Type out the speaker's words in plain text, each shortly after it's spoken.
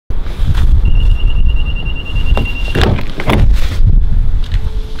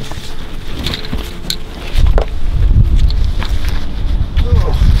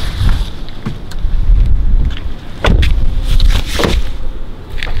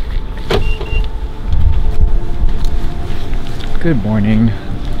Good morning.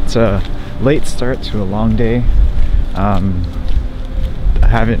 It's a late start to a long day. I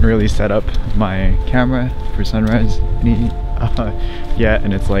haven't really set up my camera for sunrise yet,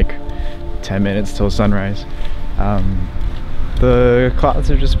 and it's like 10 minutes till sunrise. The clouds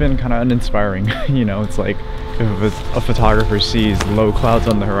have just been kind of uninspiring. You know, it's like if a photographer sees low clouds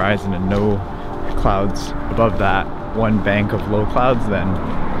on the horizon and no clouds above that one bank of low clouds, then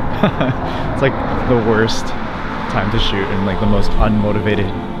it's like the worst time to shoot and like the most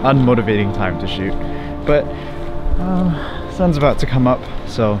unmotivating time to shoot. But sun's about to come up,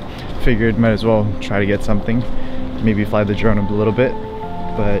 so figured might as well try to get something, maybe fly the drone a little bit.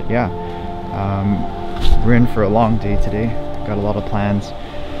 But yeah, we're in for a long day today. Got a lot of plans,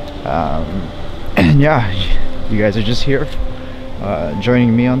 and yeah, you guys are just here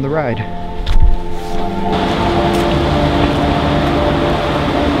joining me on the ride.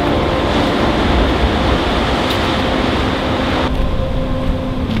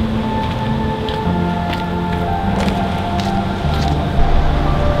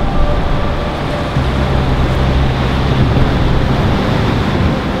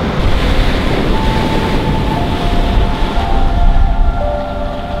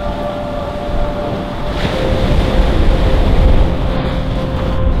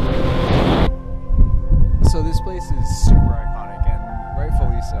 So this place is super iconic, and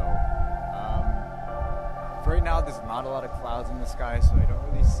rightfully so. Right now there's not a lot of clouds in the sky, so I don't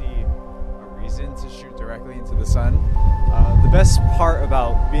really see a reason to shoot directly into the sun. The best part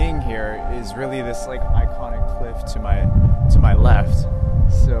about being here is really this like iconic cliff to my left.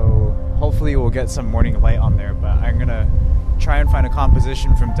 So hopefully we'll get some morning light on there, but I'm gonna try and find a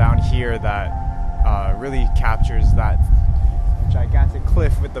composition from down here that really captures that gigantic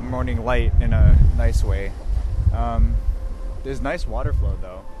cliff with the morning light in a nice way. There's nice water flow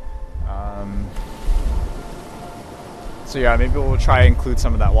though. So yeah, maybe we'll try and include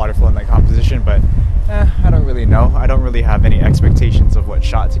some of that water flow in the composition, but I don't really know. I don't really have any expectations of what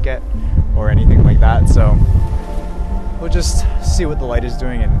shot to get or anything like that, so we'll just see what the light is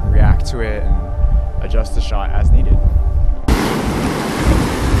doing and react to it and adjust the shot as needed.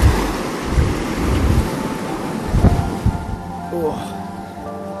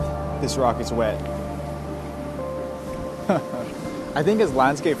 Oh, this rock is wet. I think as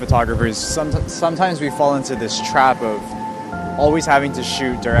landscape photographers, sometimes we fall into this trap of always having to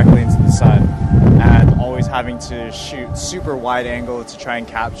shoot directly into the sun and always having to shoot super wide angle to try and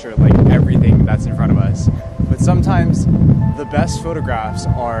capture like everything that's in front of us. But sometimes the best photographs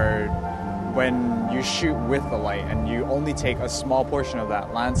are when you shoot with the light and you only take a small portion of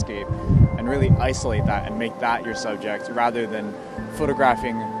that landscape and really isolate that and make that your subject, rather than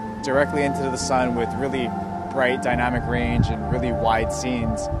photographing directly into the sun with really bright dynamic range and really wide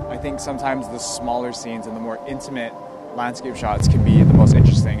scenes. I think sometimes the smaller scenes and the more intimate landscape shots can be the most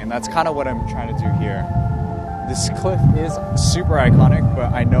interesting, and that's kind of what I'm trying to do here. This cliff is super iconic,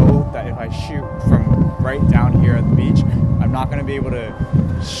 but I know that if I shoot from right down here at the beach, I'm not going to be able to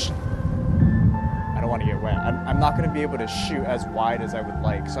I don't want to get wet. I'm not going to be able to shoot as wide as I would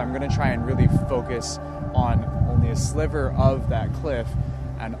like, so I'm going to try and really focus on only a sliver of that cliff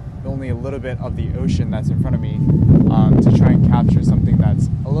and only a little bit of the ocean that's in front of me, to try and capture something that's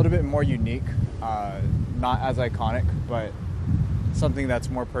a little bit more unique, not as iconic, but something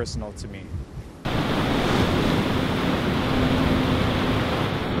that's more personal to me.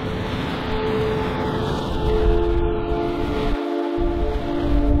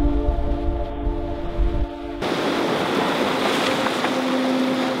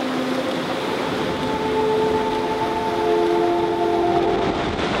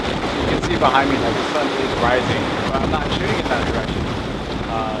 Behind me, like the sun is rising, but I'm not shooting in that direction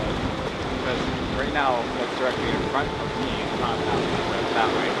because right now what's directly in front of me, not that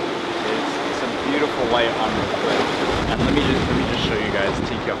way, is some beautiful light on the cliff. And let me just show you guys.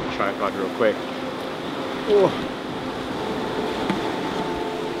 Take up the tripod real quick. Oh.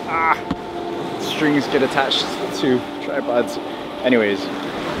 Strings get attached to tripods. Anyways,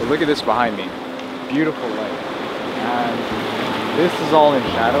 but look at this behind me. Beautiful light. And this is all in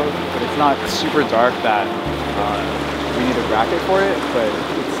shadows, but it's not super dark that we need a bracket for it, but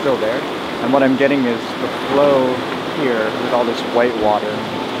it's still there. And what I'm getting is the flow here with all this white water.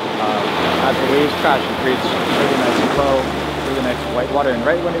 As the waves crash, it creates really nice flow, really nice white water. And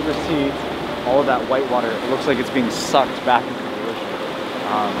right when it recedes, all of that white water, it looks like it's being sucked back into the ocean.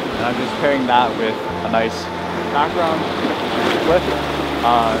 And I'm just pairing that with a nice background cliff.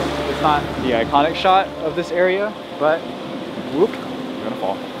 It's not the iconic shot of this area, but whoop, I'm gonna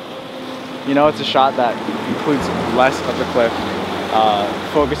fall. You know, it's a shot that includes less of the cliff,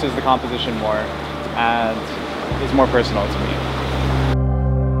 focuses the composition more, and is more personal to me.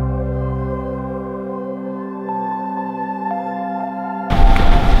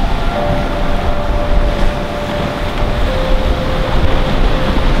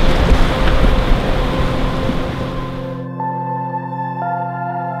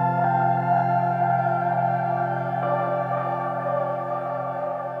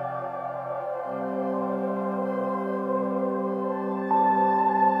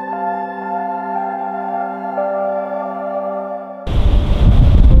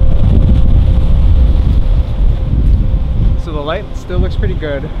 the light still looks pretty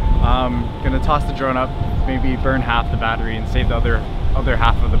good. Gonna toss the drone up, maybe burn half the battery and save the other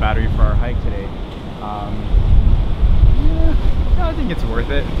half of the battery for our hike today. Yeah, I think it's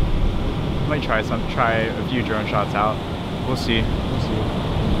worth it. Might try a few drone shots out. We'll see.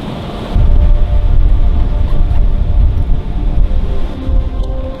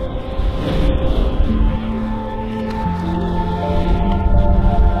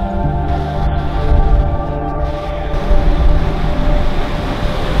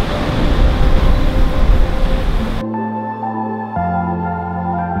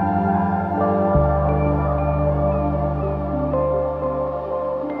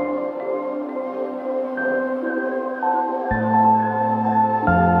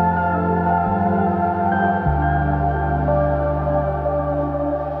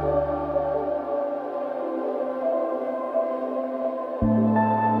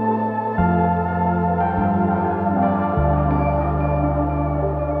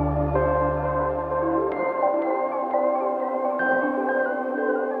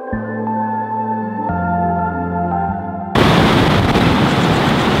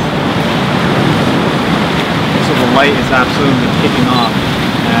 Light is absolutely kicking off,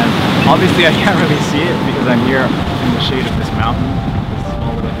 and obviously I can't really see it because I'm here in the shade of this mountain, this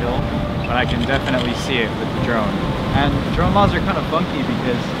small little hill, but I can definitely see it with the drone. And drone laws are kind of funky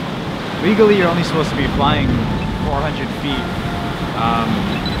because legally you're only supposed to be flying 400 feet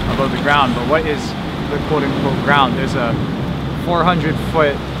above the ground, but what is the quote-unquote ground? There's a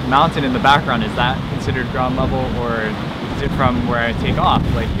 400-foot mountain in the background. Is that considered ground level, or is it from where I take off,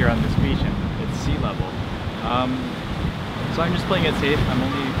 like here on this beach, and it's sea level? So I'm just playing it safe.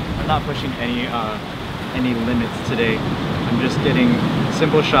 I'm not pushing any limits today. I'm just getting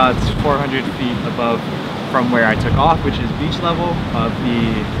simple shots 400 feet above from where I took off, which is beach level of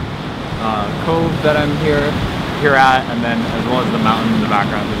the cove that I'm here at, and then as well as the mountain in the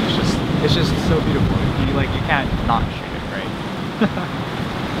background. And it's just so beautiful. You can't not shoot it, right?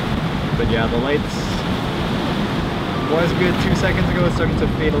 But yeah, the lights was good 2 seconds ago. It's starting to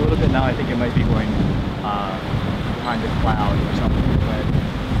fade a little bit now. I think it might be going behind a cloud or something, but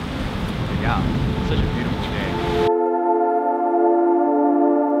yeah, such a beautiful day.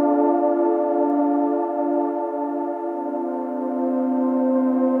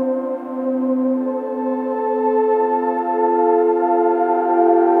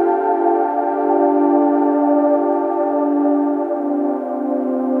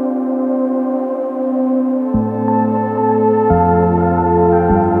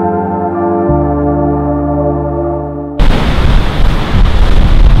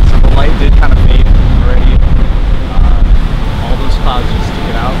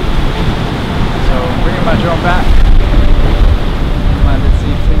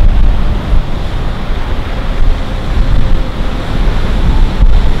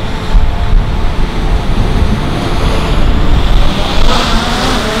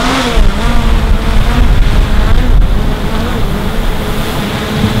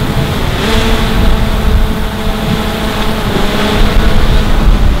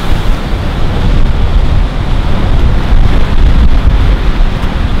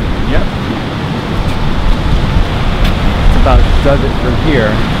 Does it for here.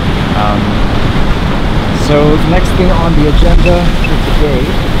 So the next thing on the agenda for today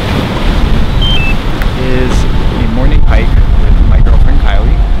is a morning hike with my girlfriend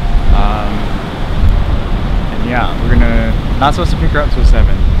Kylie. And yeah, we're not supposed to pick her up till 7,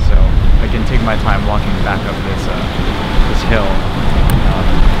 so I can take my time walking back up this hill.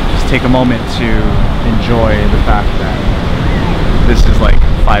 Just take a moment to enjoy the fact that this is like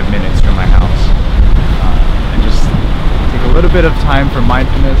 5 minutes from my house. And just take a little bit of time for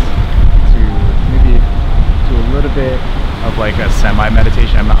mindfulness, to maybe do a little bit of like a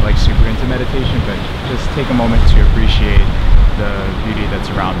semi-meditation. I'm not like super into meditation, but just take a moment to appreciate the beauty that's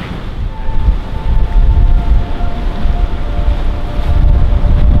around me.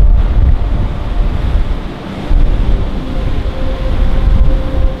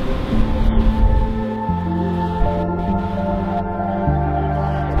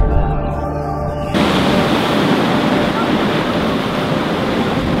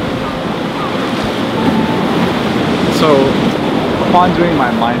 So upon doing my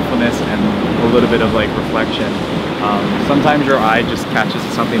mindfulness and a little bit of like reflection, sometimes your eye just catches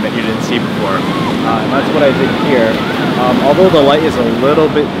something that you didn't see before, and that's what I did here. Although the light is a little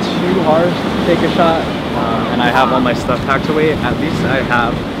bit too harsh to take a shot, and I have all my stuff packed away, at least I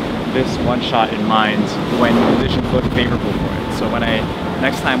have this one shot in mind when conditions look favorable for it. So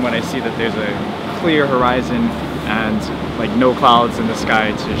next time when I see that there's a clear horizon, and like no clouds in the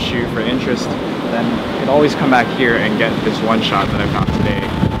sky to shoot for interest, then you can always come back here and get this one shot that I found today.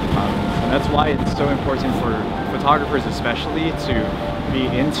 And that's why it's so important for photographers especially to be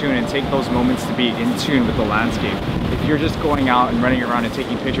in tune and take those moments to be in tune with the landscape. If you're just going out and running around and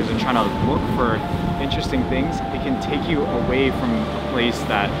taking pictures and trying to look for interesting things, it can take you away from a place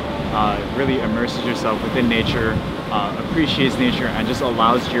that really immerses yourself within nature, appreciates nature, and just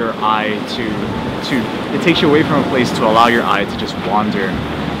allows your eye to it takes you away from a place to allow your eye to just wander,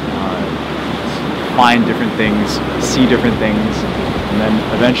 find different things, see different things, and then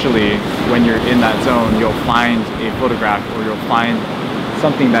eventually when you're in that zone, you'll find a photograph or you'll find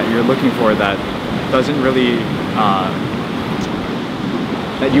something that you're looking for that doesn't really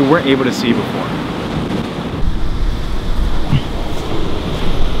that you weren't able to see before.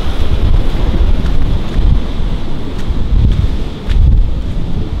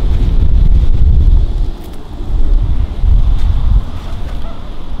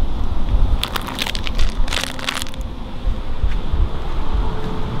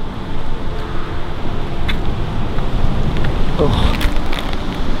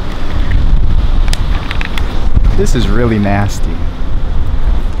 This is really nasty.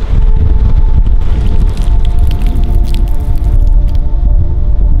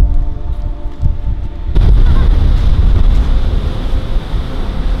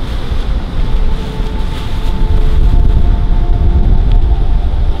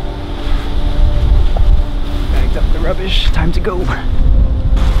 Bagged up the rubbish, time to go.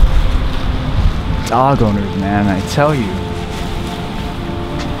 Dog owners, man, I tell you.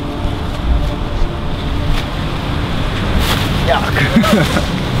 Yuck.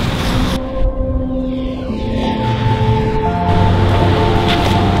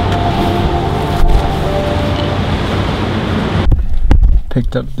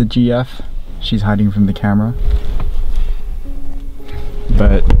 Picked up the GF. She's hiding from the camera.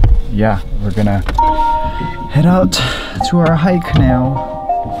 But yeah, we're gonna head out to our hike now.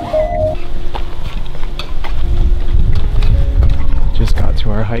 Just got to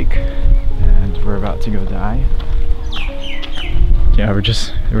our hike and we're about to go die. Yeah,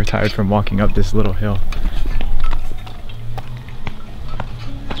 we're tired from walking up this little hill.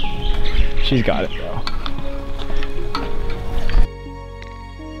 She's got it though.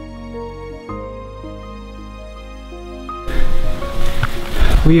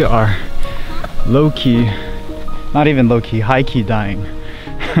 We are low-key, not even low-key, high-key dying.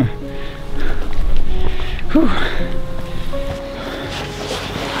 Whew.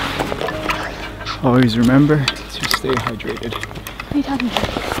 Always remember to stay hydrated. What are you talking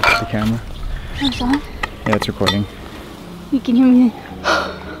about? The camera. Oh, it's on? Yeah, it's recording. You can hear me.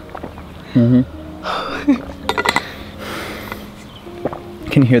 You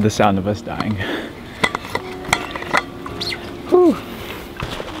can hear the sound of us dying. Whew.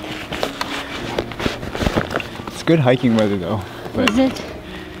 It's good hiking weather though. But Is it?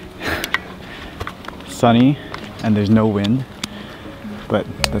 sunny and there's no wind. But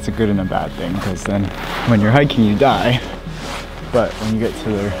that's a good and a bad thing, because then when you're hiking you die. But when you get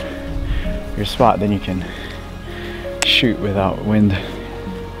to your spot, then you can shoot without wind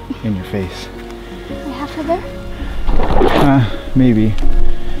in your face. We halfway there?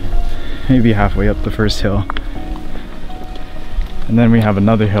 Maybe halfway up the first hill. And then we have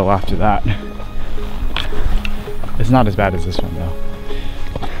another hill after that. It's not as bad as this one though.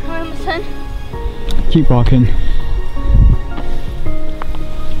 We're almost done. Keep walking.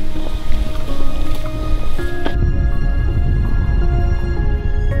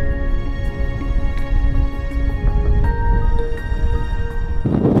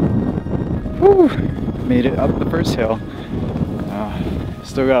 Woo! Made it up the first hill.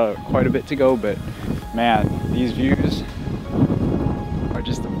 Still got quite a bit to go, but man, these views are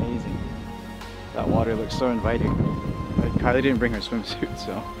just amazing. That water looks so inviting. Kylie didn't bring her swimsuit,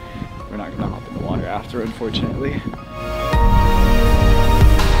 so we're not gonna hop in the water after, unfortunately.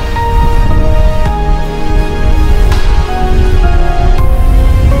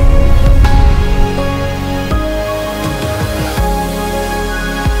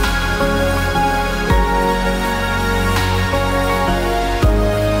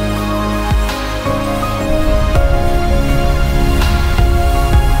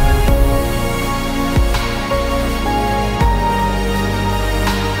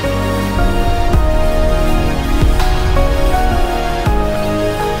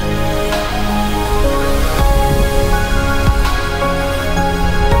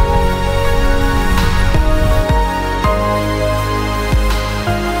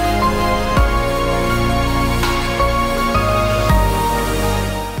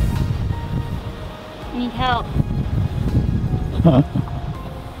 I need help. Let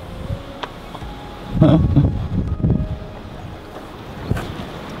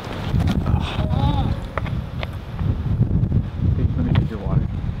me take your water.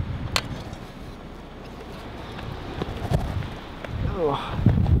 Oh.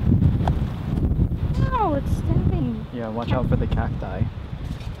 No, it's stabbing. Yeah, watch out for the cacti.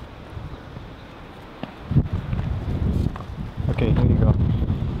 Okay, here you go.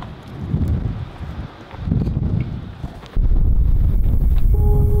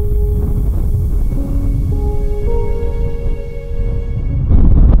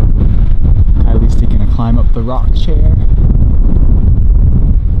 Kylie's taking a climb up the rock chair.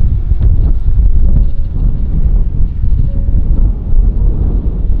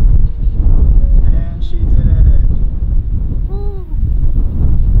 And she did it.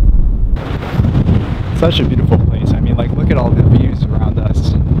 Such a beautiful place. I mean, like, look at all the views around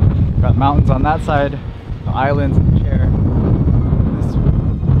us. We've got mountains on that side, the islands in the chair, this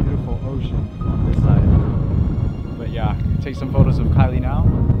beautiful ocean on this side. But yeah, take some photos of Kylie now,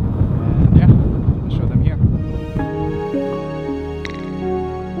 and yeah, I'll show them here.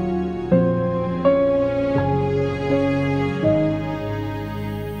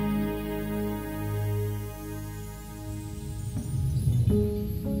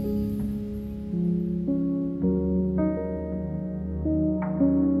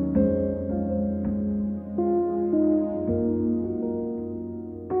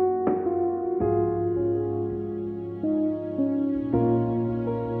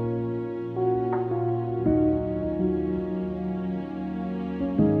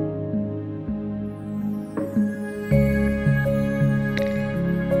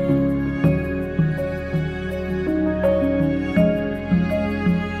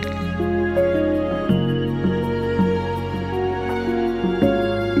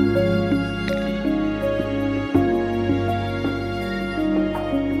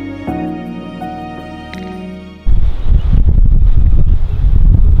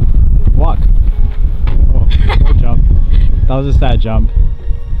 That was a sad jump.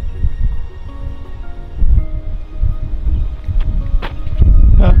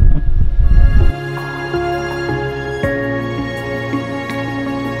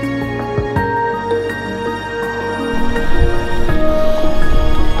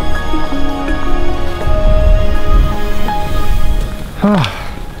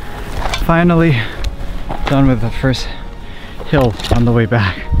 Finally done with the first hill on the way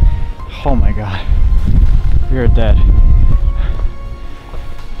back. Oh my god, we are dead.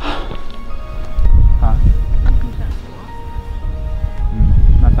 Huh?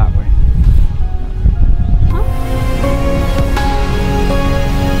 Not that way.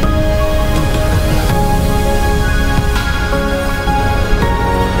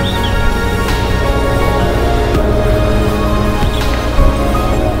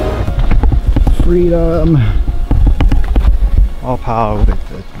 Freedom! All power with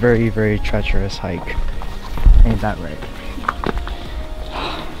a very, very treacherous hike. Ain't that right?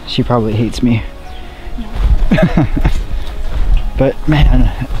 She probably hates me. But man,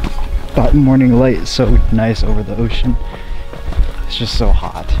 that morning light is so nice over the ocean. It's just so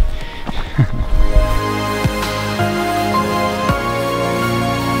hot.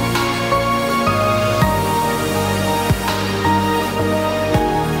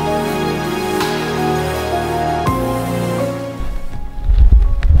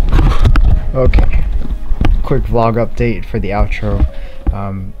 Okay, quick vlog update for the outro.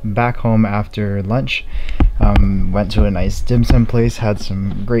 Back home after lunch, went to a nice dim sum place, had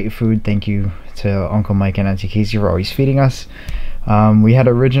some great food. Thank you to Uncle Mike and Auntie Casey for always feeding us. We had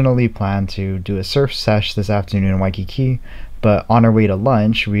originally planned to do a surf sesh this afternoon in Waikiki, but on our way to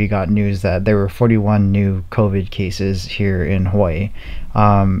lunch we got news that there were 41 new COVID cases here in Hawaii,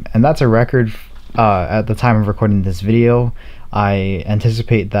 and that's a record at the time of recording this video. I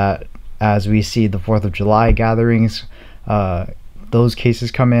anticipate that as we see the 4th of July gatherings, those cases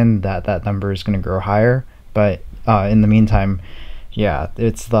come in, that number is going to grow higher. But in the meantime, yeah,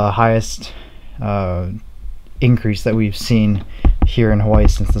 it's the highest increase that we've seen here in Hawaii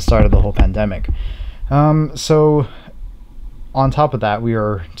since the start of the whole pandemic. So on top of that, we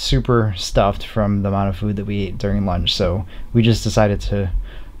are super stuffed from the amount of food that we ate during lunch, so we just decided to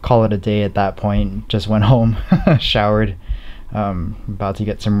call it a day at that point. Just went home, showered, about to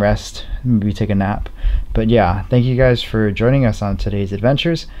get some rest, maybe take a nap. But yeah, thank you guys for joining us on today's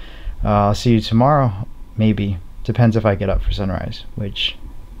adventures. I'll see you tomorrow, maybe. Depends if I get up for sunrise, which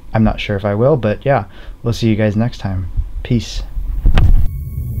I'm not sure if I will, but yeah, we'll see you guys next time. Peace.